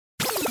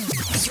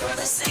You're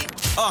listening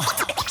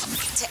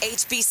to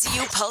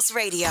HBCU Pulse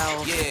Radio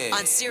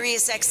on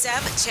Sirius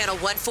XM Channel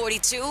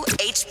 142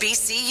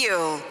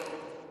 HBCU.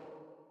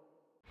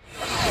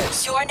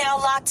 You're now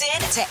locked in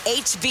to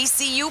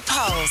HBCU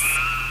Pulse.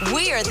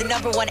 We are the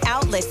 #1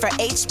 outlet for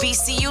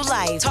HBCU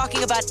life,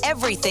 talking about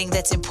everything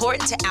that's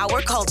important to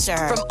our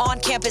culture, from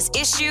on-campus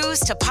issues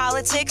to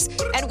politics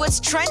and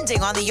what's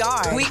trending on the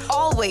yard. We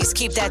always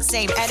keep that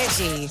same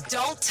energy.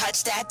 Don't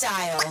touch that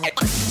dial.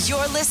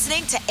 You're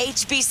listening to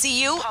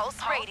HBCU Pulse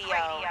Radio.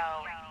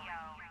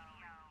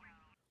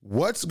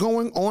 What's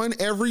going on,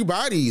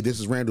 everybody? This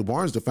is Randall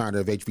Barnes, the founder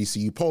of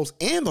HBCU Pulse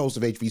and the host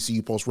of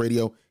HBCU Pulse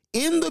Radio,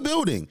 in the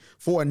building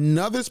for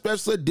another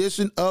special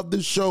edition of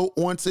the show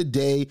on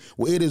today,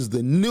 where it is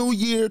the new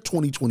year,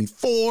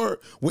 2024.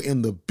 We're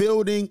in the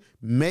building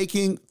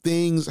making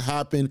things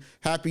happen.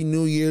 Happy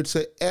New Year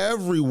to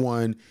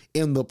everyone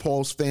in the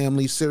Pulse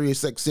family,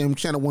 Sirius XM,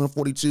 Channel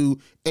 142,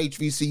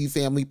 HBCU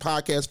family,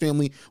 podcast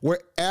family,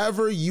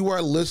 wherever you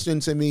are listening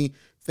to me.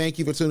 Thank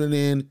you for tuning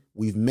in.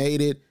 We've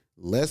made it.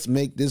 Let's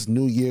make this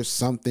new year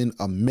something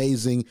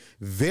amazing.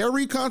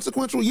 Very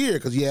consequential year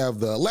because you have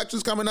the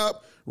elections coming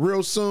up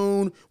real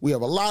soon. We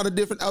have a lot of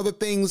different other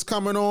things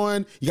coming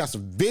on. You got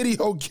some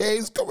video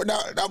games coming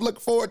out that I'm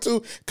looking forward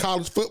to.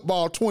 College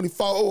football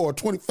 24 or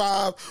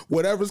 25,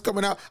 whatever's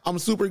coming out. I'm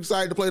super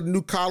excited to play the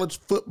new college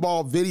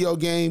football video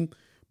game.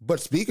 But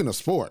speaking of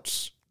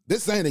sports,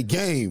 this ain't a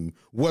game.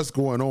 What's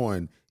going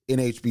on in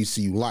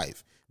HBCU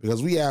life?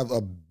 Because we have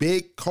a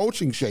big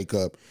coaching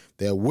shakeup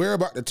that we're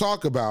about to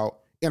talk about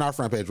in our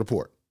front page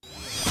report.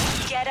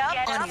 Get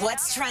up on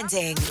what's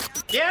trending.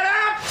 Get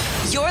up!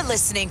 You're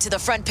listening to the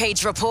front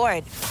page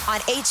report on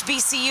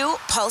HBCU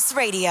Pulse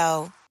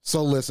Radio.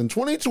 So listen,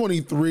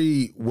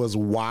 2023 was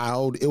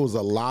wild. It was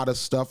a lot of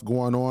stuff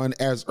going on.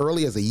 As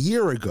early as a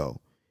year ago,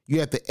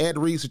 you had the Ed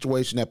Reed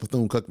situation at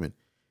Bethune-Cookman.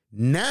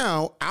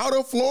 Now, out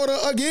of Florida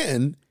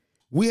again,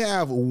 we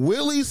have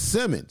Willie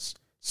Simmons,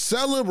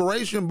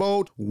 Celebration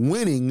Bowl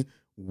winning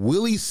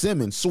Willie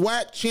Simmons,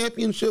 SWAC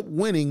championship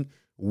winning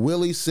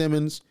Willie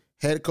Simmons,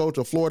 head coach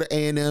of Florida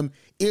A&M,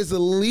 is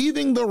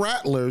leaving the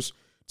Rattlers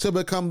to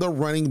become the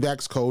running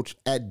backs coach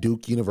at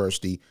Duke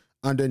University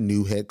under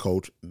new head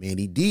coach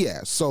Manny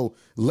Diaz. So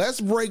let's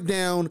break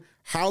down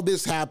how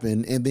this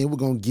happened, and then we're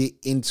going to get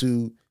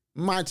into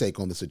my take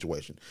on the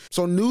situation.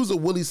 So news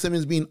of Willie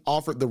Simmons being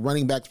offered the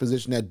running backs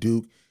position at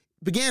Duke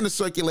began to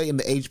circulate in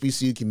the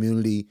HBCU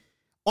community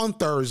on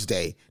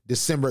Thursday,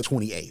 December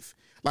 28th.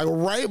 Like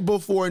right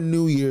before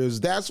New Year's,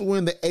 that's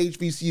when the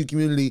HBCU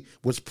community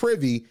was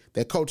privy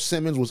that Coach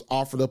Simmons was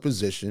offered a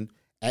position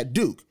at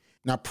Duke.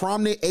 Now,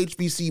 prominent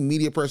HBC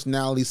media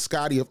personality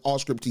Scotty of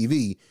Allscript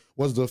TV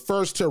was the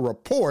first to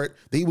report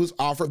that he was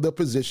offered the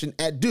position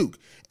at Duke.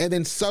 And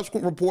then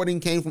subsequent reporting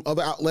came from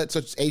other outlets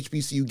such as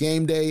HBCU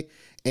Game Day.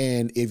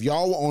 And if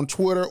y'all were on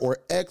Twitter or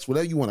X,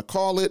 whatever you want to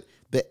call it,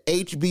 the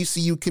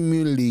HBCU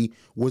community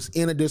was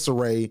in a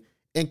disarray.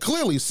 And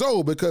clearly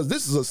so, because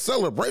this is a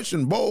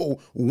Celebration Bowl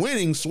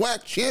winning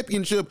SWAC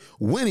championship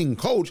winning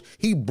coach.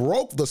 He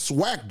broke the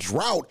SWAC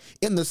drought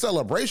in the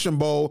Celebration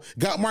Bowl,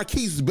 got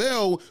Marquise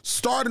Bell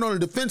started on the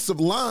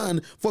defensive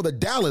line for the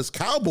Dallas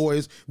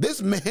Cowboys.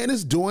 This man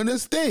is doing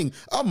his thing,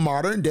 a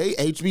modern day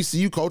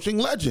HBCU coaching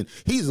legend.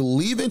 He's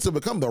leaving to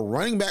become the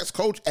running backs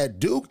coach at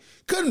Duke.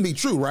 Couldn't be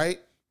true, right?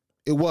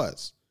 It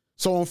was.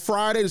 So on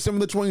Friday,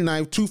 December the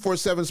 29th,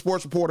 247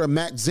 sports reporter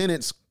Matt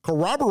Zenitz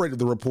corroborated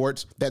the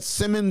reports that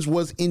Simmons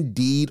was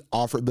indeed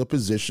offered the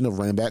position of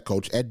running back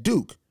coach at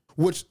Duke,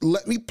 which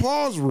let me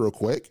pause real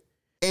quick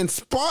and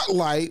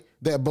spotlight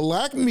that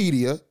black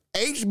media,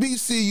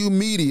 HBCU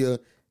media,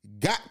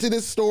 got to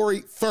this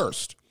story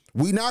first.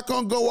 We're not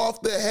going to go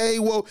off the, hey,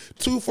 well,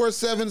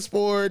 247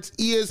 Sports,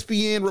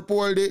 ESPN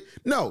reported it.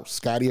 No,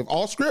 Scotty of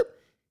Allscript,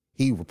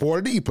 he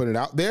reported it, he put it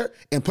out there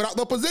and put out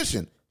the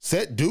position.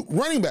 Said Duke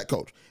running back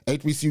coach.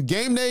 HBCU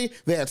Game Day,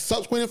 they had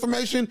subsequent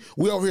information.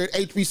 We over here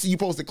at HBCU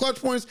posted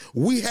clutch points.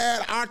 We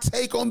had our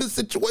take on this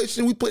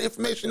situation. We put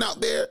information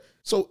out there.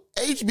 So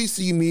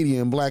HBCU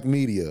media and black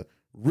media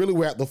really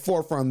were at the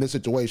forefront of this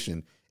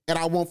situation. And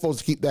I want folks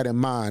to keep that in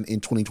mind in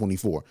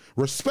 2024.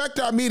 Respect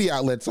our media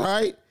outlets, all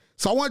right?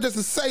 So I want just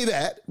to say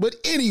that. But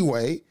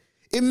anyway,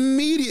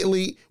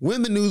 immediately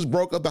when the news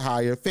broke of the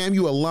hire,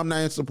 FAMU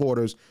alumni and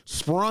supporters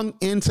sprung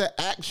into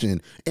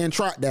action and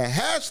tried to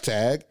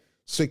hashtag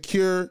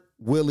secure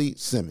Willie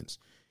Simmons.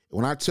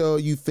 When I tell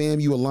you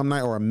FAMU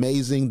alumni are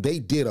amazing, they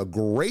did a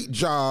great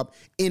job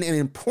in an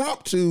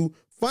impromptu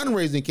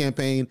fundraising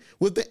campaign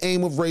with the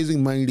aim of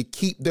raising money to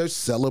keep their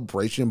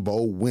Celebration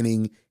Bowl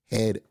winning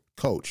head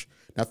coach.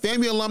 Now,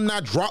 FAMU alumni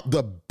dropped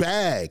the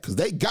bag because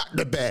they got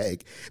the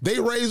bag. They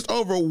raised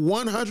over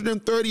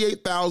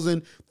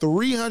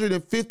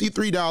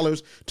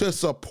 $138,353 to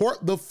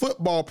support the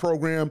football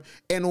program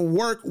and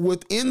work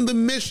within the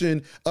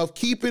mission of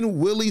keeping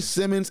Willie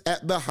Simmons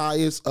at the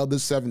highest of the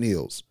Seven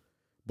Hills.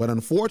 But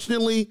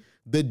unfortunately,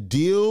 the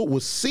deal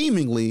was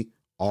seemingly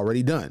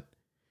already done.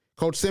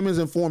 Coach Simmons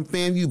informed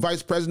FAMU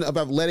Vice President of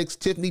Athletics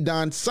Tiffany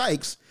Don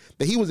Sykes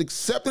that he was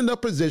accepting the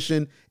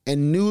position,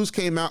 and news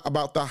came out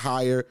about the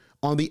hire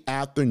on the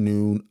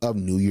afternoon of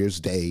New Year's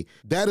Day.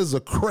 That is a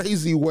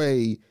crazy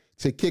way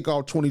to kick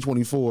off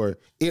 2024.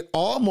 It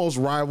almost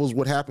rivals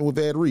what happened with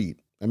Ed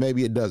Reed. And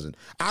maybe it doesn't.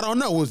 I don't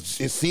know. It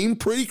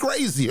seemed pretty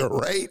crazier,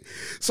 right?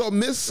 So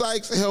Ms.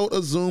 Sykes held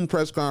a Zoom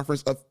press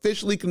conference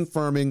officially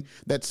confirming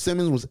that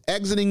Simmons was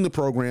exiting the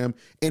program.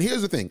 And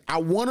here's the thing. I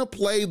want to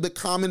play the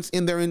comments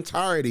in their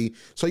entirety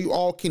so you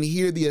all can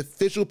hear the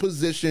official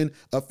position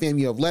of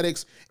FAMU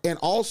Athletics and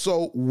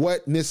also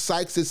what Ms.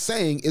 Sykes is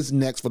saying is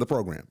next for the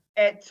program.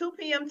 At 2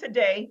 p.m.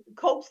 today,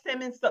 Coach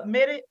Simmons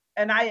submitted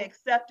and I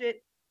accepted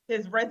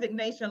his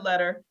resignation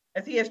letter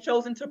as he has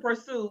chosen to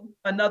pursue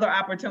another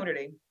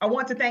opportunity. I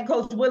want to thank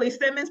Coach Willie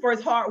Simmons for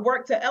his hard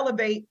work to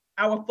elevate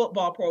our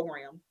football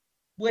program.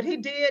 What he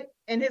did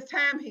in his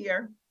time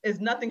here is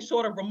nothing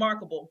short of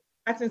remarkable.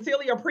 I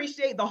sincerely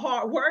appreciate the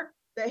hard work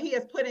that he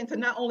has put into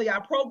not only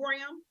our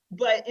program,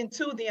 but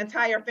into the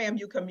entire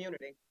FAMU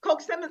community.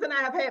 Coach Simmons and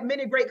I have had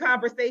many great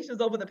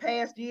conversations over the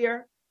past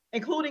year,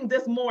 including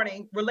this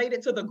morning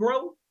related to the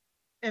growth,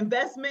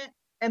 investment,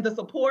 and the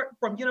support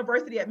from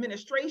university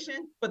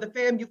administration for the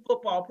FAMU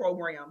football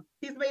program.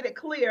 He's made it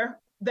clear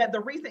that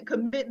the recent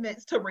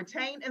commitments to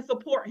retain and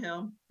support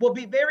him will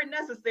be very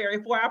necessary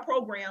for our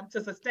program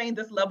to sustain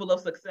this level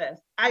of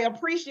success. I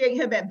appreciate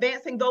him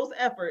advancing those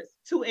efforts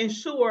to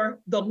ensure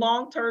the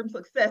long-term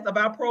success of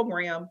our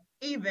program,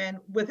 even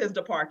with his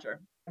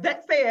departure.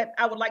 That said,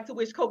 I would like to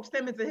wish Coach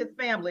Simmons and his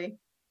family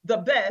the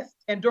best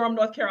in Durham,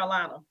 North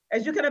Carolina.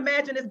 As you can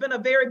imagine, it's been a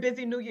very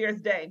busy New Year's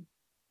Day.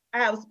 I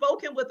have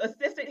spoken with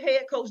Assistant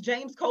Head Coach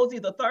James Cozy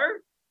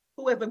III,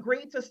 who has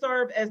agreed to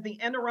serve as the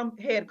interim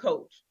head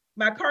coach.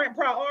 My current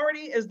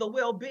priority is the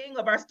well-being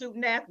of our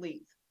student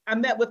athletes. I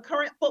met with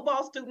current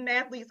football student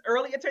athletes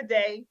earlier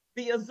today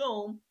via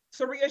Zoom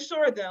to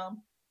reassure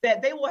them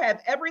that they will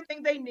have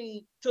everything they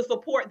need to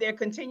support their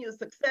continued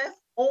success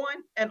on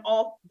and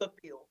off the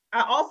field.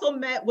 I also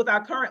met with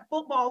our current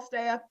football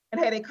staff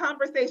and had a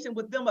conversation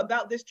with them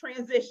about this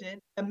transition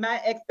and my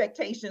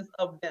expectations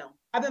of them.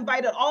 I've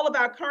invited all of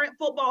our current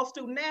football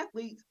student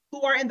athletes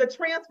who are in the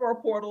transfer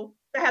portal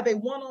to have a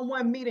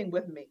one-on-one meeting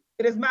with me.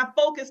 It is my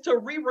focus to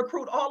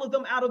re-recruit all of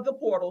them out of the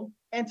portal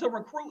and to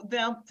recruit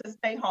them to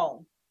stay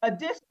home.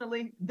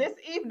 Additionally, this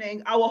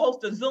evening, I will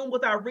host a Zoom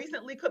with our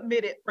recently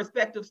committed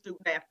prospective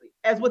student athletes.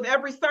 As with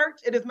every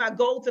search, it is my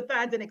goal to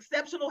find an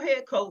exceptional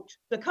head coach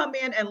to come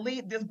in and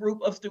lead this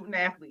group of student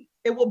athletes.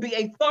 It will be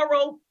a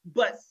thorough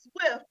but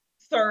swift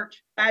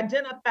search to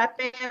identify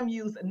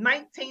FAMU's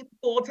 19th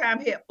full-time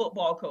head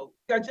football coach.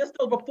 We are just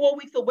over 4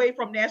 weeks away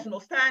from National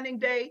Signing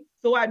Day,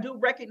 so I do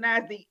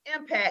recognize the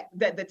impact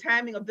that the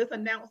timing of this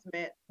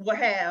announcement will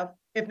have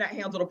if not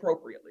handled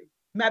appropriately.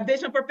 My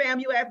vision for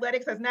FAMU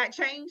athletics has not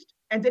changed,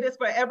 and it is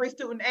for every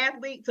student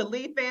athlete to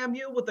leave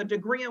FAMU with a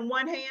degree in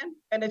one hand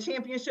and a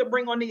championship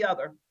ring on the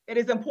other. It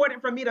is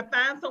important for me to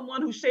find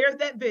someone who shares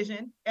that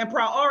vision and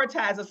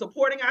prioritizes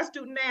supporting our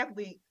student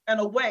athletes in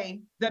a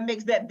way that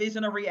makes that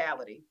vision a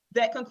reality.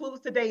 That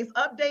concludes today's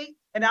update,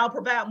 and I'll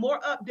provide more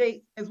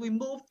updates as we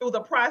move through the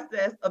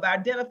process of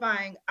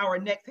identifying our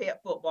next head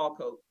football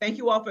coach. Thank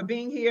you all for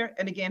being here,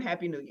 and again,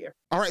 Happy New Year.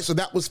 All right, so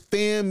that was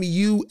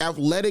FAMU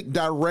Athletic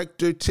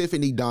Director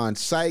Tiffany Dawn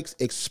Sykes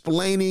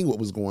explaining what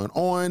was going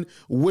on,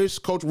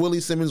 wished Coach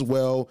Willie Simmons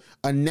well,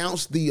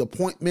 announced the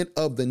appointment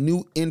of the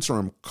new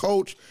interim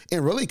coach,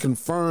 and really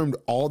confirmed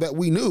all that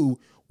we knew.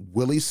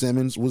 Willie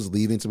Simmons was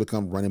leaving to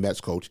become running backs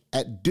coach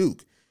at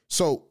Duke.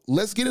 So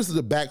let's get into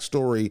the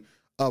backstory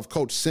of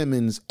Coach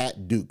Simmons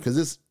at Duke, because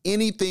it's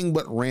anything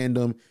but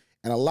random,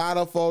 and a lot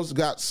of folks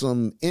got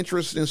some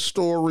interesting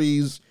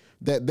stories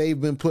that they've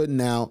been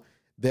putting out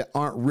that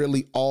aren't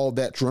really all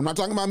that true. I'm not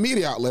talking about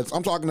media outlets.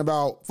 I'm talking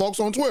about folks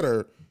on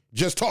Twitter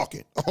just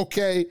talking,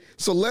 okay?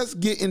 So let's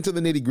get into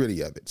the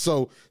nitty-gritty of it.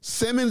 So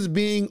Simmons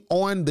being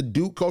on the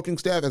Duke coaching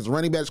staff as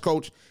running backs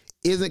coach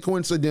isn't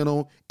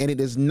coincidental, and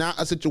it is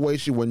not a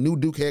situation where new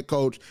Duke head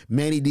coach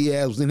Manny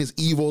Diaz was in his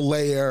evil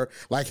lair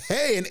like,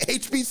 hey, an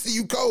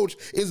HBCU coach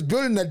is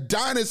building a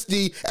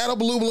dynasty at a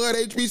blue blood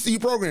HBCU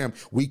program.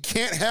 We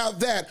can't have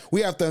that.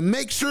 We have to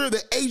make sure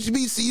that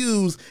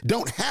HBCUs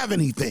don't have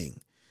anything.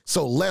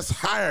 So let's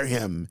hire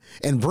him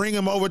and bring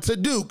him over to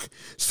Duke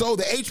so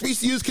the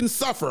HBCUs can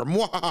suffer.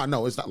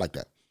 No, it's not like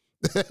that.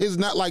 It's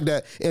not like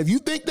that. If you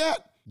think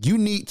that, you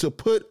need to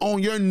put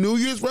on your New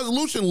Year's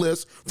resolution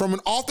list from an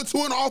author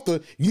to an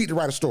author. You need to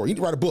write a story. You need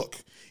to write a book.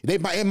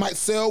 It might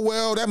sell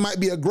well. That might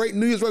be a great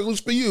New Year's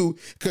resolution for you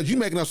because you're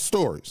making up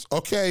stories,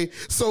 okay?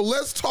 So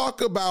let's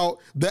talk about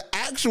the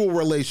actual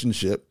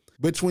relationship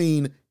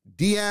between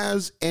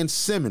Diaz and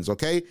Simmons,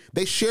 okay?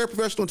 They share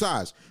professional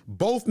ties.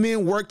 Both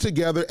men worked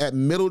together at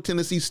Middle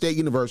Tennessee State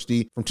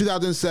University from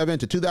 2007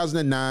 to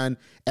 2009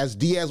 as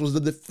Diaz was the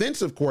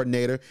defensive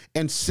coordinator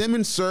and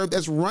Simmons served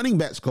as running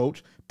backs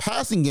coach,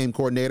 passing game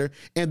coordinator,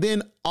 and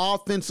then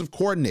offensive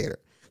coordinator.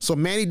 So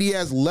Manny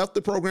Diaz left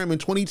the program in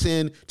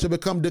 2010 to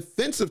become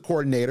defensive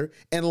coordinator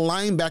and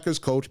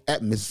linebackers coach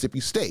at Mississippi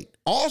State.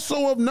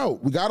 Also of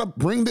note, we got to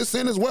bring this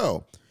in as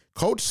well.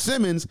 Coach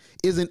Simmons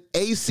is an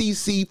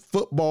ACC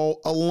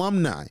football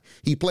alumni.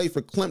 He played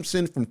for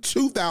Clemson from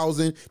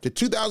 2000 to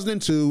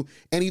 2002,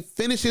 and he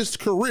finished his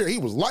career, he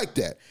was like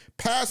that,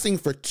 passing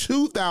for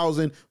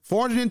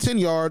 2,410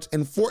 yards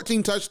and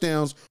 14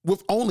 touchdowns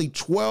with only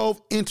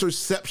 12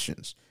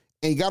 interceptions.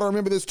 And you got to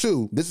remember this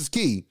too, this is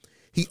key.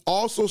 He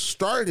also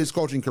started his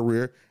coaching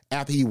career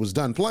after he was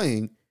done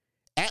playing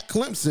at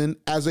Clemson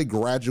as a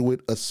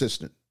graduate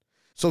assistant.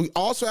 So we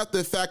also have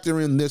to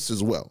factor in this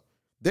as well.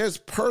 There's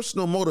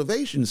personal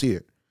motivations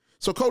here.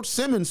 So Coach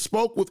Simmons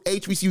spoke with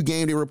HBCU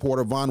Game Day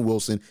reporter Von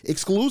Wilson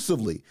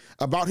exclusively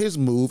about his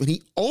move, and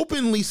he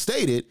openly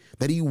stated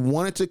that he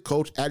wanted to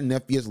coach at an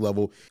FBS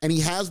level, and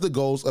he has the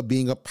goals of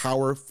being a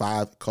Power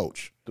 5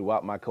 coach.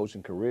 Throughout my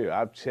coaching career,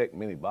 I've checked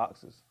many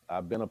boxes.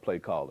 I've been a play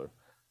caller.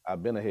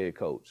 I've been a head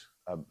coach.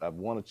 I've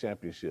won a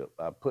championship.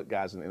 I've put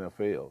guys in the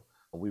NFL.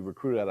 We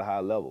recruited at a high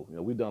level.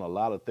 We've done a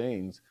lot of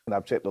things, and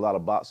I've checked a lot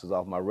of boxes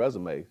off my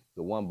resume.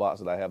 The one box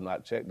that I have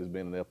not checked is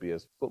being an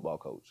FBS football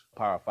coach,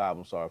 Power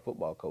 5,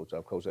 football coach.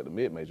 I've coached at the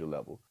mid-major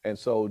level. And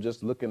so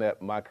just looking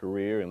at my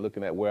career and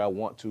looking at where I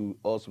want to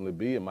ultimately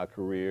be in my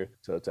career,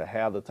 to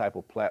have the type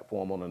of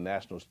platform on the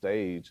national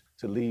stage,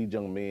 to lead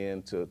young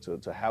men, to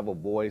have a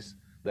voice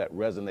that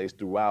resonates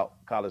throughout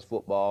college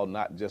football,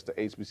 not just the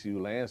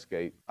HBCU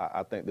landscape,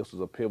 I think this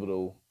was a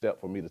pivotal step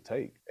for me to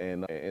take.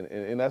 And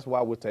that's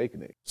why we're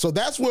taking it. So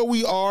that's where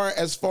we are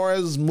as far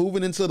as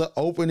moving into the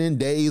opening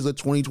days of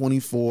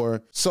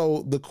 2024.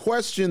 So the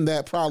question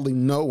that probably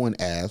no one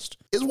asked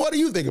is, what do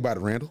you think about it,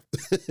 Randall?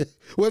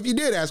 Well, if you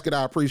did ask it,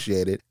 I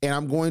appreciate it. And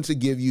I'm going to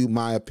give you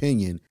my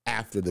opinion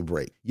after the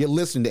break. You're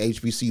listening to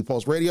HBCU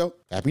Pulse Radio.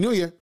 Happy New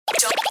Year.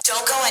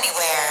 Don't go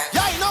anywhere.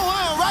 Y'all know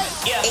I am, right?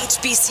 Yeah.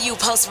 HBCU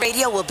Pulse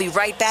Radio will be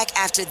right back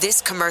after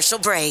this commercial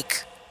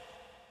break.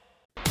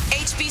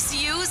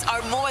 HBCUs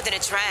are more than a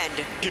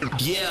trend.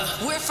 Yeah.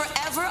 We're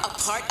forever a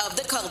part of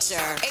the culture.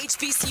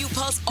 HBCU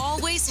Pulse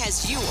always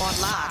has you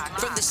on lock.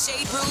 From the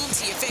shade room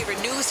to your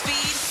favorite news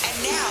feed,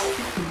 and now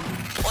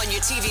on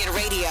your TV and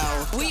radio.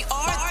 We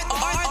are the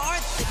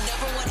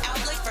 #1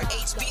 outlet for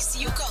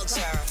HBCU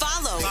culture.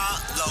 Follow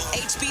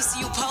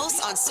HBCU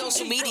Pulse on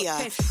social media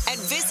and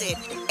visit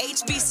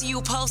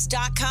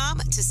hbcupulse.com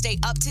to stay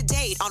up to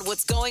date on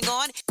what's going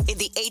on in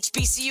the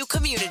HBCU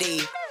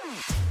community.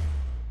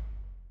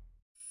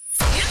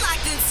 You're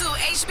locked into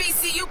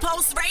HBCU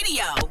Pulse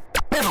Radio.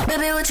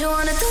 Baby, what you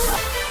wanna do?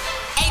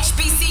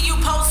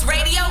 HBCU Pulse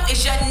Radio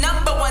is your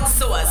 #1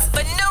 source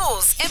for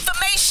news,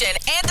 information,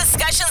 and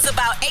discussions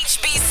about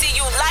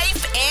HBCU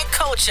life and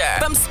culture.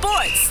 From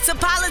sports to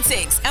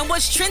politics and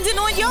what's trending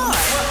on yours.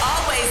 We're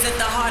always at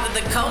the heart of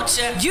the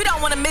culture. You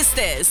don't want to miss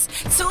this.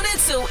 Tune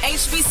into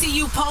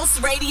HBCU Pulse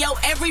Radio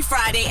every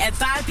Friday at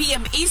 5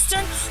 p.m.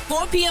 Eastern,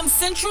 4 p.m.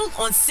 Central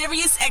on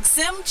Sirius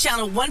XM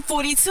Channel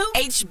 142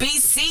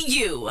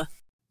 HBCU.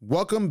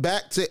 Welcome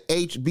back to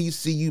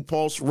HBCU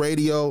Pulse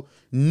Radio,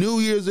 New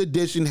Year's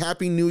edition.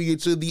 Happy New Year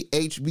to the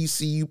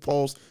HBCU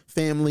Pulse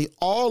family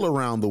all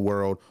around the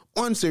world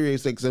on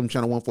Sirius XM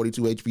Channel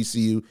 142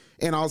 HBCU.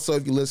 And also,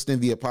 if you're listening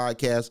via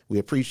podcast, we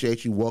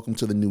appreciate you. Welcome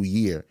to the new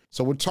year.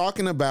 So we're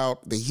talking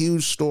about the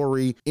huge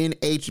story in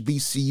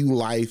HBCU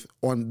life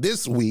on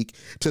this week.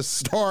 To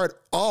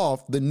start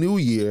off the new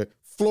year,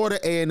 Florida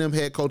A&M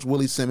head coach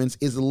Willie Simmons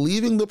is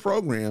leaving the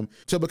program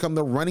to become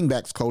the running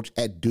backs coach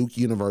at Duke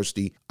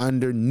University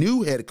under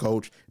new head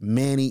coach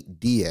Manny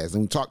Diaz.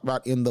 And we talked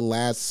about in the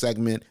last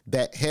segment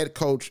that head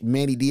coach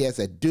Manny Diaz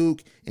at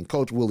Duke and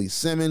coach Willie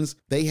Simmons,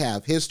 they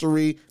have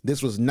history.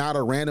 This was not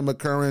a random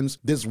occurrence.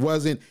 This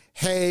wasn't,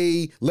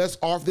 hey, let's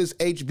offer this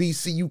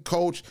HBCU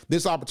coach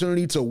this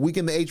opportunity to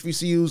weaken the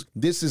HBCUs.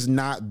 This is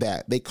not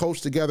that. They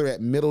coached together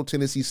at Middle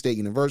Tennessee State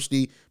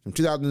University from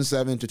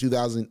 2007 to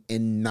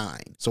 2009.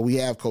 So we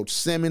have Coach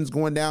Simmons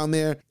going down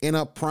there in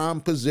a prime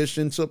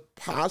position to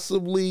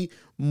possibly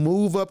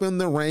move up in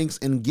the ranks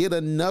and get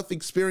enough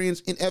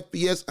experience in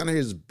FBS under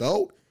his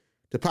belt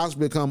to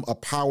possibly become a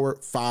Power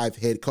 5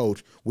 head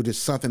coach, which is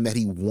something that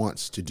he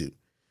wants to do.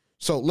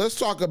 So let's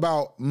talk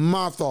about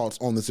my thoughts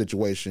on the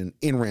situation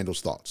in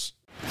Randall's Thoughts.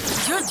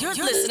 You're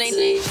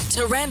listening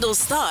to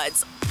Randall's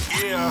Thoughts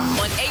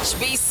on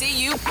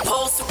HBCU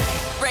Pulse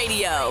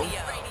Radio.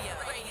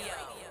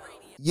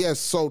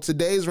 Yes, so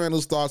today's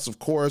Randall's Thoughts, of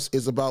course,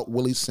 is about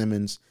Willie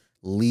Simmons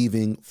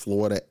leaving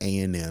Florida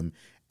A&M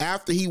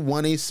after he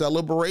won a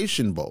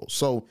Celebration Bowl.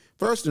 So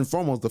first and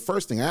foremost, the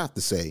first thing I have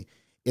to say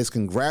is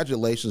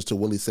congratulations to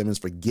Willie Simmons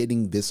for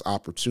getting this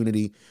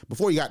opportunity.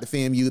 Before he got to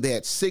FAMU, they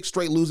had 6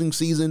 straight losing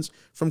seasons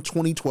from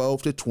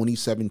 2012 to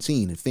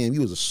 2017. And FAMU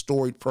was a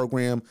storied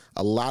program,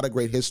 a lot of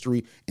great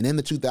history. And in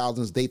the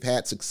 2000s, they've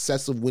had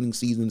successive winning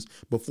seasons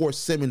before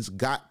Simmons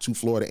got to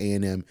Florida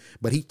A&M.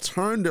 But he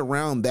turned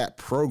around that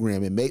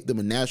program and made them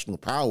a national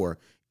power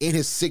in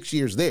his 6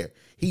 years there.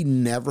 He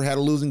never had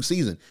a losing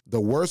season. The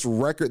worst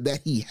record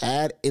that he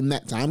had in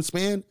that time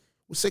span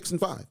was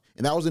 6-5.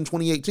 and that was in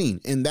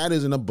 2018. And that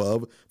is an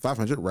above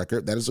 500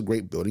 record. That is a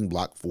great building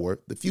block for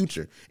the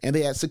future. And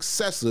they had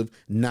successive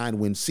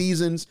 9-win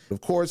seasons.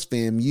 Of course,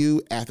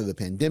 FAMU, after the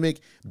pandemic,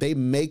 they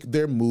make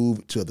their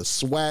move to the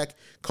SWAC.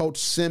 Coach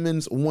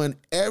Simmons won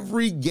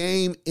every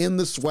game in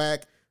the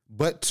SWAC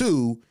but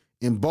 2.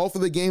 In both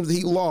of the games that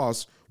he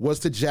lost was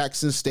to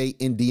Jackson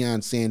State and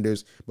Deion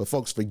Sanders. But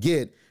folks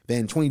forget that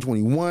in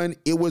 2021,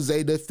 it was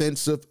a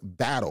defensive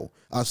battle,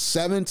 a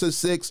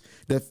 7-6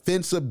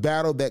 defensive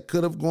battle that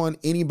could have gone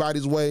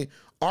anybody's way.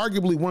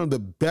 Arguably one of the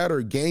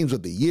better games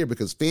of the year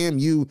because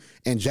FAMU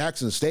and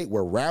Jackson State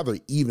were rather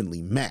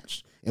evenly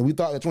matched. And we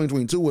thought that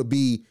 2022 would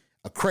be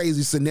a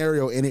crazy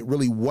scenario, and it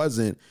really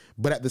wasn't.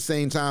 But at the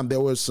same time,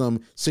 there were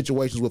some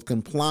situations with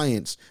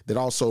compliance that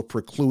also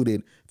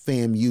precluded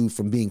FAMU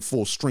from being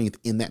full strength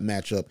in that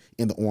matchup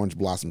in the Orange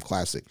Blossom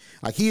Classic.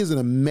 Like, he is an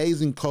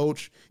amazing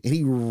coach, and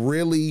he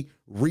really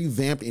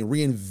revamped and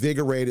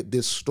reinvigorated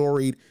this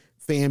storied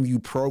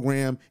FAMU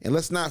program. And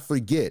let's not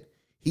forget,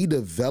 he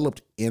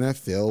developed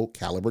NFL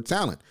caliber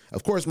talent.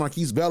 Of course,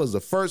 Marquise Bell is the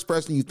first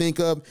person you think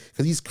of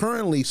because he's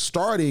currently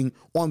starting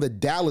on the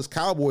Dallas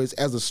Cowboys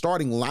as a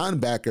starting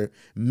linebacker,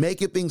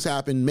 making things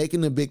happen, making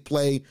the big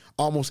play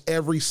almost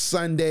every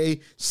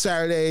Sunday,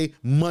 Saturday,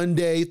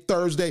 Monday,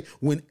 Thursday.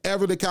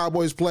 Whenever the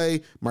Cowboys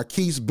play,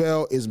 Marquise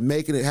Bell is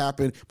making it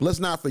happen. But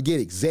let's not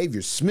forget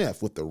Xavier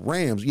Smith with the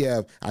Rams. You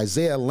have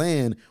Isaiah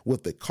Land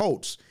with the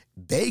Colts.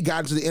 They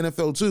got into the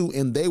NFL too,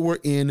 and they were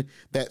in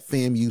that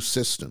FAMU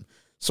system.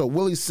 So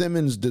Willie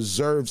Simmons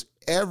deserves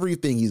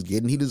everything he's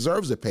getting. He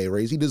deserves a pay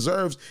raise. He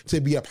deserves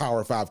to be a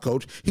Power 5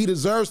 coach. He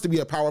deserves to be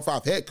a Power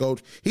 5 head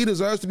coach. He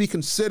deserves to be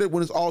considered,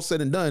 when it's all said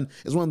and done,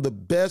 as one of the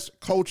best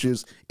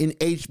coaches in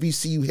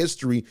HBCU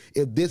history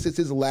if this is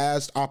his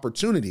last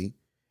opportunity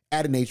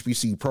at an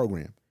HBCU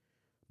program.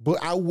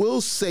 But I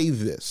will say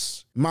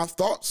this. My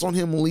thoughts on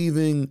him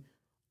leaving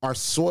are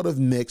sort of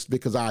mixed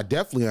because I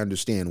definitely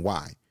understand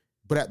why.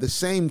 But at the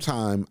same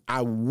time,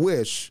 I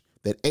wish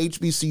that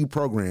HBCU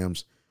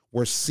programs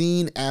were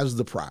seen as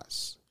the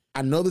prize.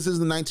 I know this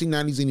isn't the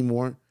 1990s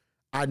anymore.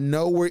 I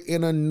know we're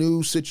in a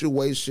new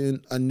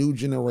situation, a new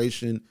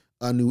generation,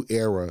 a new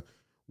era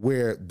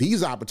where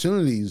these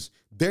opportunities,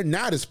 they're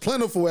not as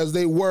plentiful as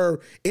they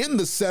were in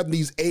the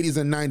 70s, 80s,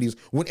 and 90s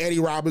when Eddie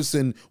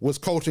Robinson was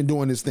coaching,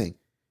 doing this thing.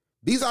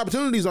 These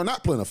opportunities are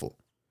not plentiful.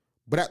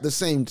 But at the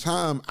same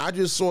time, I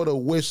just sort of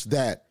wish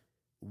that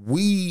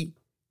we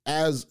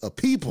as a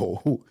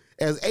people,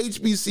 as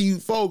HBCU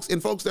folks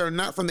and folks that are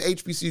not from the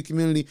HBCU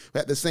community,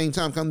 but at the same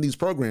time come to these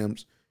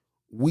programs,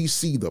 we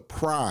see the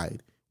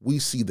pride, we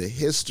see the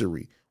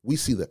history, we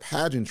see the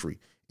pageantry,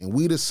 and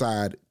we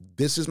decide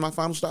this is my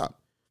final stop.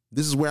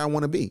 This is where I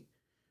want to be.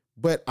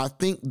 But I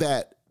think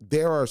that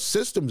there are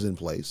systems in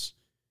place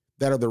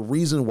that are the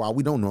reason why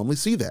we don't normally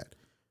see that.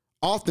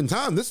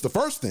 Oftentimes, this is the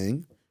first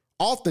thing,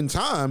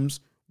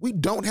 oftentimes we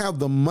don't have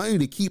the money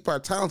to keep our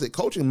talented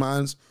coaching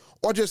minds,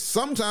 or just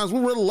sometimes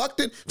we're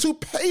reluctant to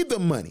pay the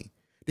money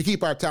to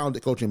keep our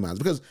talented coaching minds.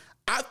 Because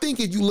I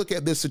think if you look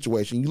at this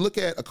situation, you look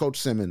at a Coach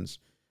Simmons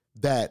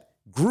that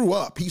grew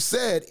up, he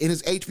said in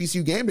his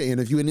HBCU game day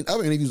interview and in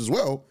other interviews as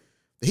well,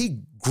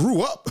 he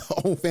grew up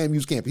on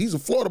FAMU's campus. He's a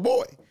Florida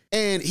boy.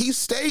 And he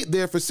stayed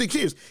there for 6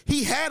 years.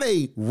 He had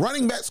a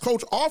running backs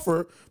coach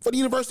offer for the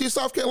University of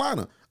South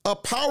Carolina, a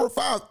Power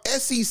 5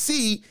 SEC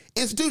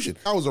institution.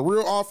 That was a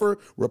real offer,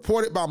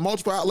 reported by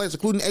multiple outlets,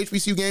 including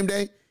HBCU Game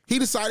Day. He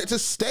decided to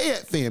stay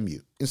at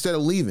FAMU instead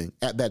of leaving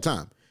at that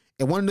time.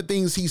 And one of the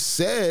things he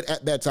said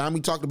at that time, we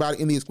talked about it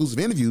in the exclusive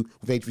interview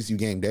with HBCU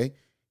Game Day,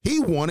 he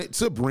wanted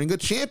to bring a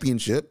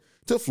championship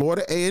to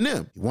Florida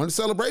A&M. He wanted a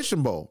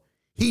Celebration Bowl.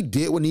 He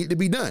did what needed to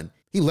be done.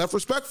 He left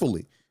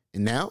respectfully.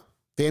 And now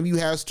FAMU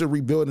has to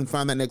rebuild and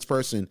find that next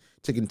person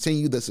to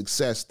continue the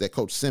success that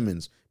Coach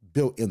Simmons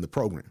built in the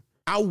program.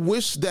 I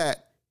wish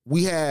that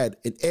we had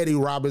an Eddie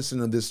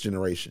Robinson of this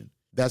generation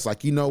that's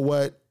like, you know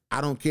what? I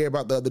don't care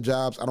about the other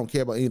jobs. I don't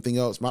care about anything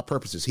else. My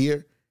purpose is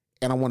here,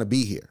 and I want to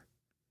be here.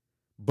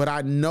 But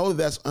I know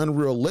that's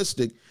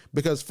unrealistic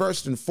because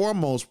first and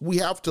foremost, we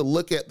have to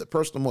look at the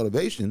personal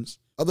motivations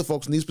of the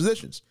folks in these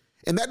positions.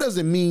 And that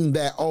doesn't mean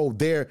that,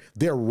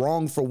 they're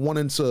wrong for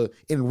wanting to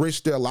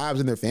enrich their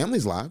lives and their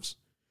families' lives.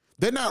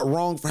 They're not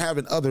wrong for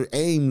having other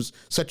aims,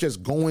 such as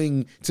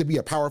going to be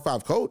a Power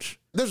 5 coach.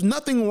 There's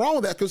nothing wrong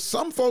with that because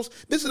some folks,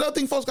 this is another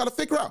thing folks got to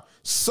figure out.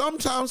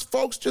 Sometimes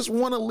folks just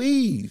want to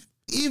leave.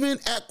 Even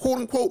at quote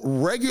unquote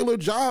regular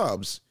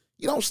jobs,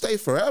 you don't stay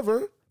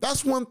forever.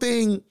 That's one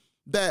thing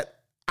that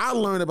I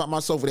learned about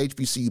myself with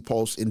HBCU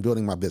Pulse in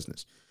building my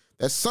business.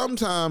 That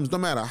sometimes, no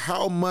matter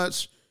how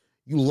much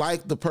you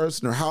like the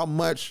person or how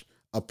much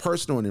a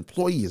person or an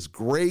employee is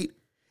great,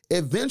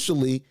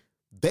 eventually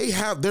they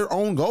have their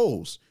own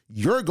goals.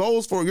 Your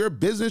goals for your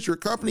business, your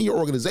company, your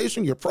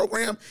organization, your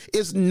program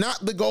is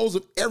not the goals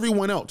of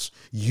everyone else.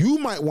 You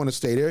might want to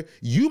stay there.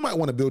 You might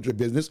want to build your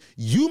business.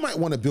 You might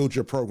want to build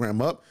your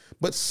program up.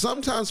 But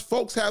sometimes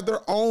folks have their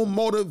own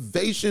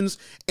motivations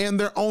and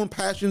their own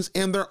passions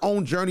and their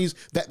own journeys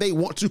that they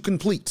want to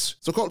complete.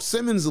 So Coach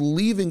Simmons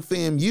leaving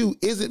FAMU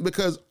isn't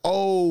because,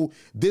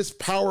 this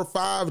Power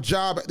 5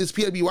 job at this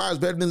PWI is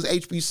better than this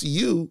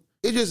HBCU.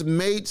 It just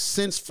made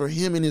sense for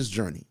him in his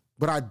journey.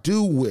 But I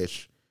do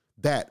wish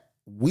that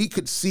we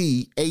could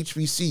see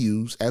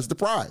HBCUs as the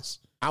prize.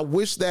 I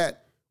wish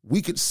that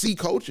we could see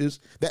coaches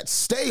that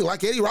stay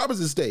like Eddie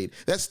Robinson stayed,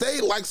 that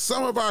stayed like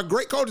some of our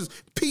great coaches,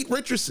 Pete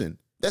Richardson,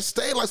 that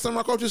stayed like some of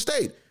our coaches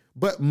stayed.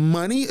 But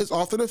money is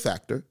often a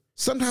factor.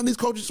 Sometimes these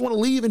coaches want to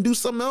leave and do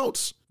something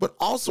else. But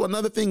also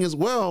another thing as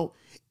well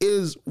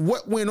is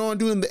what went on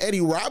during the Eddie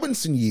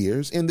Robinson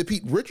years and the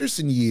Pete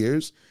Richardson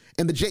years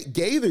and the Jake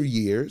Gaither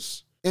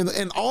years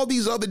and all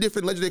these other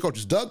different legendary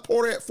coaches, Doug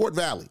Porter at Fort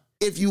Valley.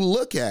 If you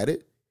look at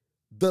it,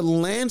 the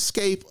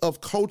landscape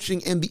of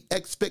coaching and the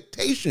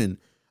expectation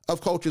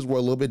of coaches were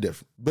a little bit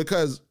different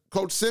because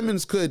Coach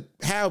Simmons could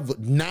have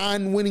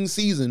 9 winning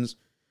seasons,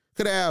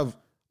 could have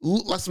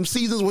like some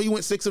seasons where he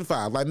went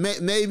 6-5,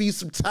 like maybe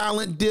some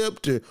talent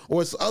dipped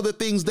or some other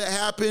things that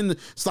happened.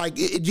 It's like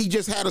he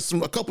just had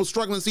a couple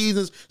struggling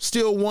seasons,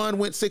 still won,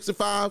 went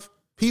 6-5.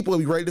 People will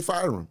be ready to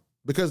fire him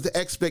because the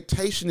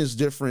expectation is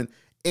different.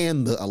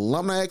 And the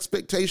alumni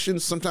expectation,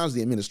 sometimes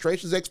the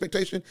administration's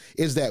expectation,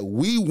 is that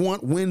we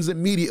want wins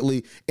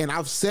immediately. And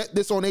I've said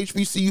this on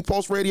HBCU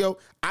Pulse Radio.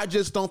 I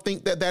just don't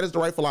think that is the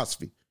right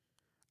philosophy.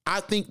 I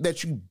think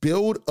that you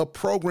build a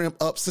program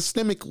up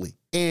systemically.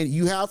 And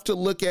you have to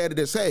look at it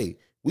as, hey,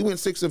 we went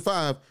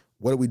 6-5.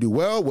 What do we do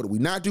well? What do we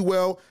not do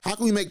well? How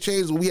can we make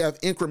changes when we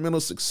have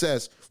incremental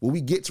success when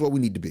we get to where we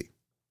need to be?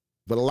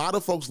 But a lot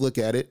of folks look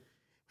at it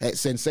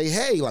and say,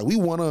 hey, like we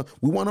want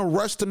to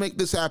rush to make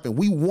this happen.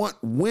 We want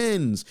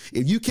wins.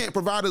 If you can't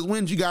provide us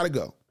wins, you got to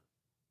go.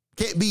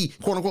 Can't be,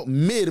 quote unquote,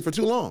 mid for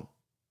too long.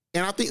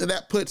 And I think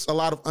that puts a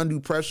lot of undue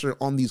pressure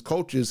on these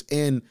coaches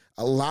and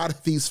a lot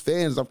of these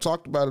fans. I've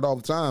talked about it all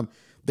the time.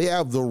 They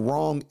have the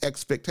wrong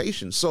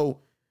expectations.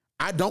 So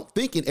I don't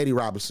think an Eddie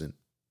Robinson,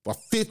 a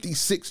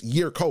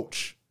 56-year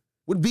coach,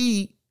 would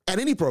be at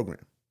any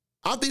program.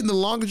 I think the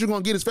longest you're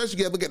going to get, especially if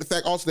you look at the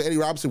fact also that Eddie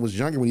Robinson was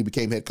younger when he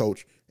became head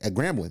coach at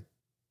Grambling.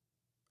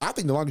 I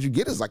think the longest you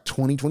get is like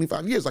 20,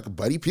 25 years, like a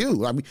Buddy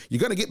Pugh. I mean, you're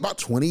going to get about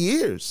 20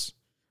 years.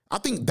 I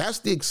think that's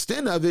the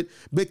extent of it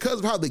because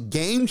of how the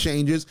game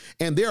changes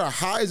and there are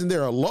highs and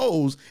there are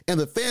lows and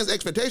the fans'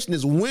 expectation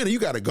is win and you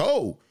got to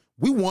go.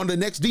 We want the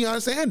next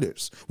Deion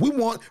Sanders. We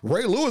want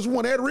Ray Lewis. We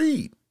want Ed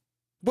Reed.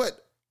 But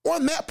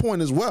on that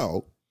point as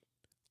well,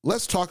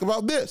 let's talk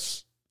about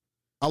this.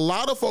 A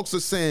lot of folks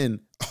are saying,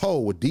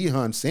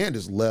 Deion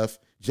Sanders left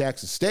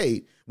Jackson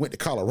State, went to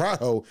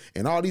Colorado,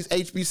 and all these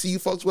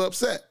HBCU folks were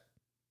upset.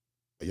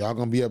 Are y'all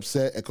going to be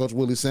upset at Coach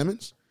Willie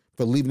Simmons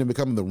for leaving and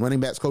becoming the running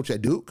backs coach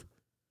at Duke?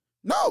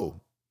 No.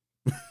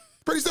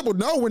 Pretty simple.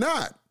 No, we're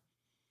not.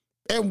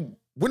 And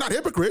we're not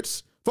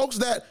hypocrites. Folks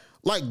that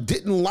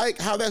didn't like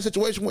how that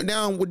situation went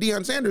down with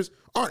Deion Sanders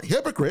aren't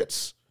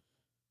hypocrites.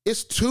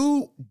 It's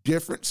two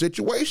different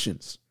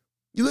situations.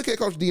 You look at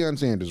Coach Deion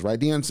Sanders, right?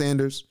 Deion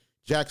Sanders,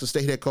 Jackson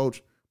State head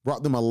coach,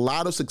 brought them a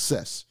lot of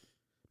success,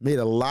 made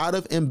a lot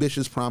of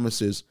ambitious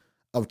promises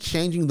of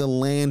changing the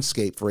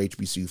landscape for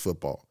HBCU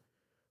football,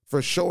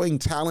 for showing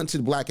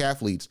talented black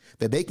athletes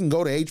that they can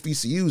go to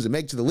HBCUs and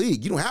make it to the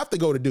league. You don't have to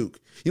go to Duke.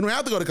 You don't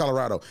have to go to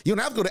Colorado. You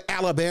don't have to go to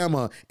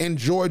Alabama and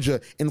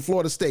Georgia and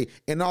Florida State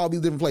and all these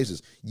different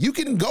places. You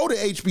can go to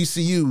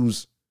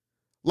HBCUs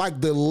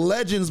like the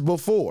legends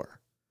before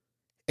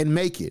and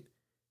make it.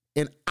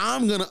 And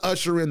I'm going to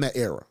usher in that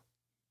era.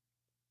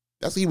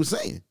 That's what he was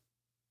saying.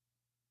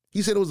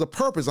 He said it was a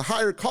purpose, a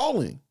higher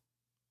calling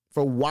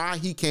for why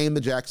he came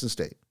to Jackson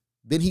State.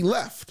 Then he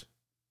left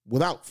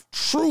without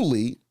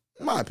truly,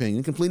 in my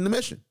opinion, completing the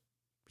mission.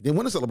 He didn't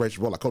win a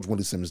Celebration Bowl like Coach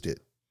Willie Simmons did.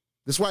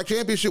 The SWAC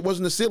championship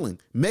wasn't the ceiling.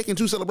 Making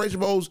 2 Celebration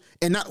Bowls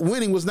and not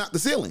winning was not the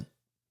ceiling.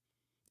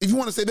 If you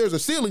want to say there's a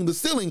ceiling, the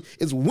ceiling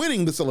is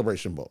winning the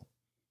Celebration Bowl.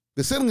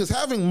 The ceiling is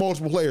having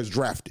multiple players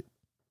drafted.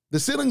 The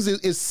ceiling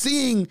is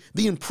seeing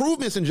the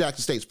improvements in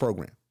Jackson State's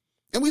program.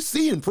 And we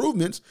see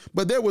improvements,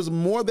 but there was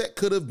more that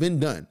could have been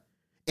done.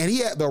 And he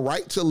had the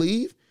right to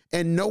leave,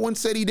 and no one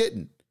said he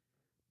didn't.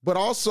 But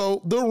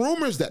also the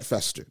rumors that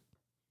festered,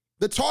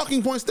 the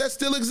talking points that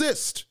still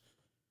exist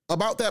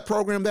about that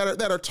program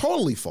that are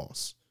totally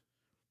false,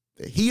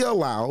 that he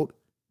allowed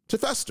to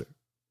fester.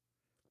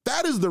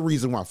 That is the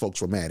reason why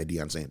folks were mad at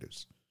Deion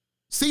Sanders.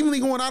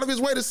 Seemingly going out of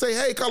his way to say,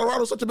 hey,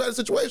 Colorado's such a better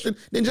situation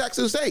than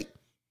Jackson State.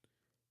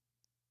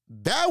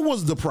 That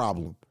was the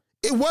problem.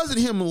 It wasn't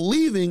him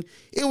leaving.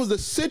 It was the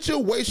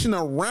situation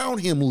around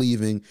him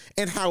leaving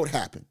and how it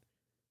happened.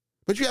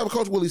 But you have a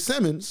Coach Willie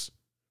Simmons,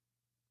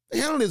 they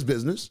handled his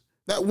business,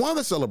 that won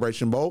the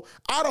Celebration Bowl.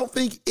 I don't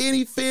think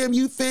any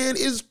FAMU fan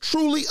is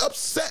truly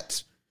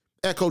upset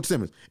at Coach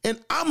Simmons.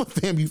 And I'm a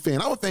FAMU fan.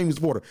 I'm a FAMU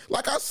supporter.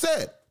 Like I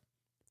said,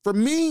 for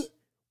me,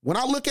 when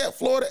I look at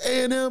Florida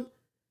A&M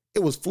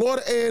It was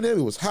Florida A&M,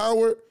 it was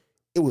Howard,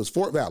 it was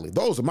Fort Valley.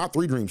 Those are my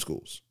 3 dream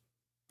schools.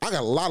 I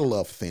got a lot of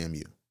love for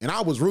FAMU. And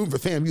I was rooting for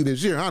FAMU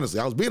this year, honestly.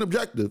 I was being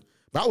objective,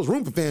 but I was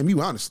rooting for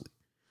FAMU, honestly.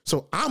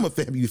 So I'm a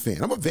FAMU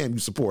fan. I'm a FAMU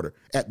supporter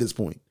at this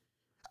point.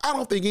 I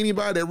don't think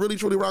anybody that really,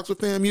 truly rocks with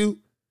FAMU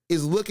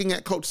is looking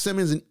at Coach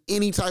Simmons in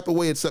any type of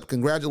way except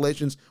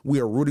congratulations, we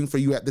are rooting for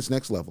you at this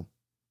next level.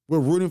 We're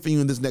rooting for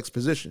you in this next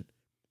position.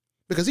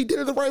 Because he did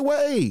it the right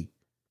way.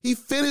 He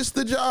finished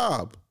the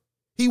job.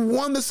 He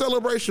won the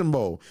Celebration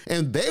Bowl.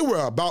 And they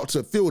were about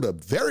to field a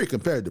very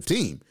competitive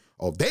team.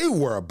 Oh, they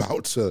were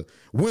about to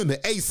win the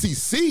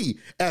ACC,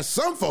 as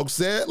some folks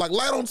said, like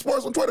Light on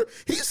Sports on Twitter.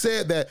 He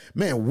said that,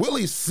 man,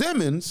 Willie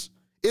Simmons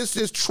is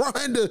just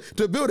trying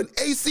to build an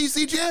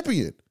ACC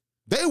champion.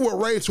 They were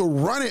ready to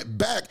run it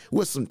back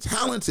with some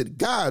talented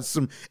guys,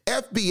 some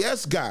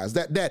FBS guys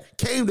that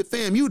came to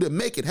FAMU to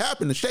make it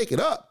happen, to shake it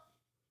up.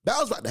 That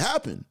was about to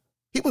happen.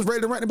 He was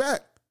ready to run it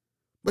back.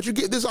 But you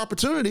get this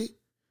opportunity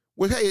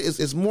where, hey,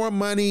 it's more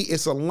money.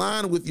 It's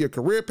aligned with your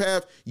career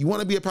path. You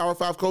want to be a Power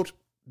 5 coach.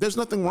 There's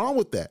nothing wrong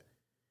with that.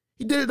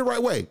 He did it the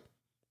right way.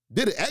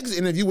 Did an exit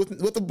interview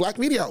with a black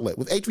media outlet,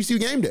 with HBCU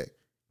Game Day.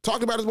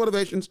 Talked about his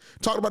motivations,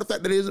 talked about the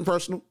fact that it isn't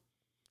personal,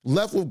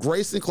 left with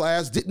grace in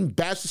class, didn't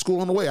bash the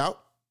school on the way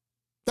out.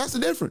 That's the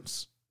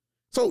difference.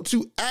 So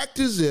to act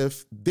as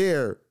if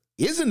there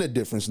isn't a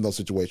difference in those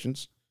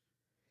situations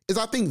is,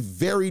 I think,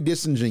 very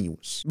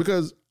disingenuous,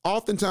 because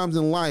oftentimes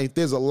in life,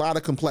 there's a lot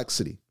of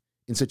complexity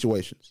in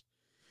situations.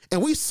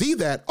 And we see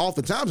that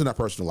oftentimes in our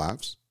personal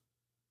lives.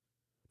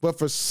 But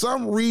for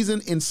some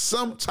reason, in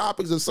some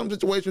topics, in some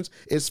situations,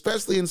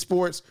 especially in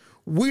sports,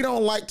 we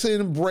don't like to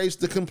embrace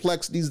the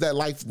complexities that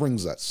life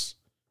brings us.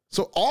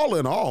 So all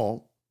in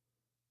all,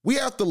 we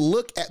have to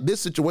look at this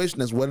situation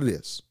as what it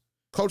is.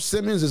 Coach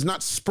Simmons is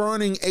not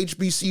spurning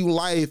HBCU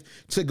life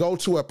to go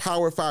to a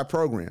Power 5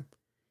 program.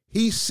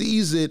 He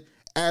sees it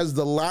as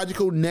the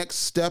logical next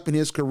step in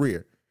his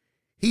career.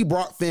 He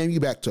brought FAMU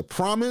back to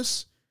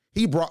promise.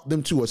 He brought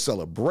them to a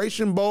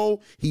Celebration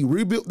Bowl. He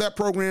rebuilt that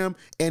program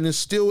and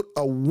instilled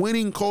a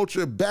winning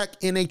culture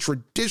back in a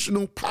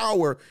traditional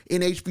power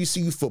in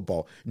HBCU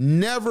football.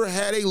 Never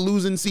had a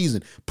losing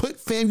season.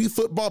 Put FAMU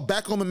football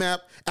back on the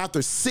map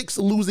after 6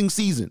 losing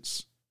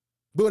seasons.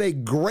 Built a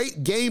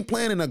great game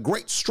plan and a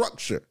great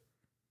structure.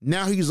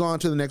 Now he's on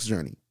to the next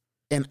journey.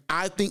 And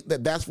I think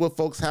that that's what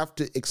folks have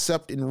to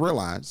accept and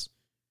realize,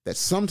 that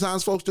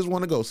sometimes folks just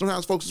want to go.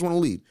 Sometimes folks just want to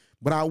leave.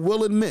 But I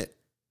will admit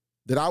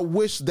that I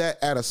wish that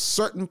at a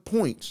certain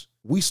point,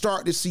 we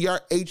start to see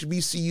our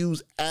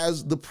HBCUs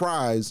as the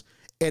prize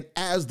and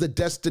as the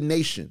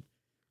destination,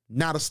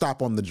 not a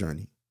stop on the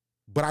journey.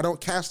 But I don't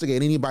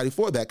castigate anybody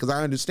for that, because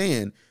I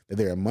understand that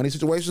there are money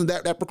situations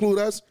that preclude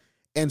us.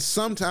 And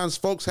sometimes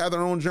folks have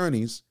their own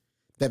journeys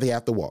that they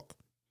have to walk.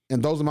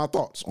 And those are my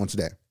thoughts on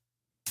today.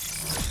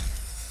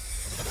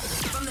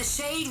 From the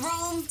shade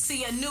room to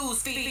your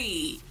news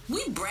feed,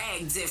 we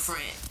brag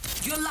different.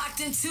 You're locked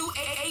into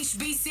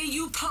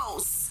HBCU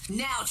Pulse,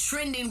 now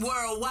trending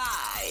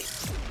worldwide.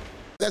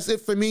 That's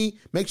it for me.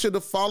 Make sure to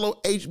follow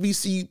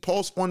HBCU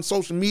Pulse on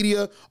social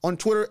media, on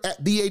Twitter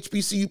at the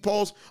HBCU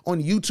Pulse,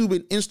 on YouTube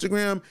and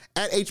Instagram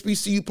at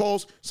HBCU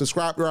Pulse.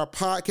 Subscribe to our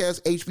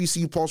podcast,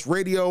 HBCU Pulse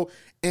Radio,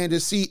 and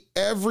to see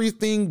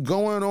everything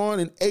going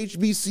on in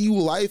HBCU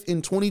life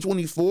in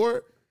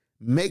 2024,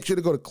 make sure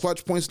to go to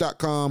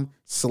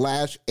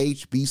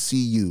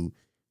clutchpoints.com/HBCU.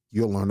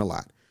 You'll learn a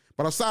lot.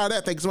 But aside of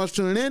that, thanks so much for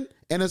tuning in.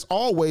 And as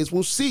always,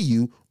 we'll see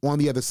you on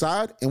the other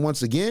side. And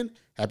once again,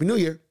 Happy New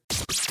Year.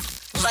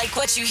 Like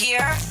what you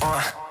hear?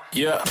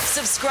 Yeah.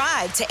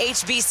 Subscribe to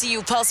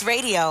HBCU Pulse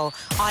Radio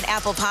on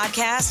Apple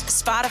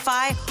Podcasts,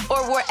 Spotify,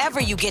 or wherever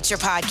you get your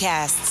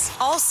podcasts.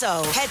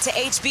 Also, head to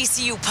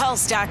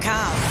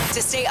hbcupulse.com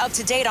to stay up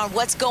to date on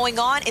what's going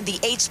on in the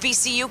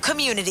HBCU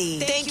community.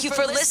 Thank you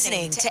for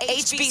listening to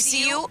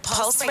HBCU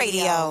Pulse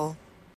Radio.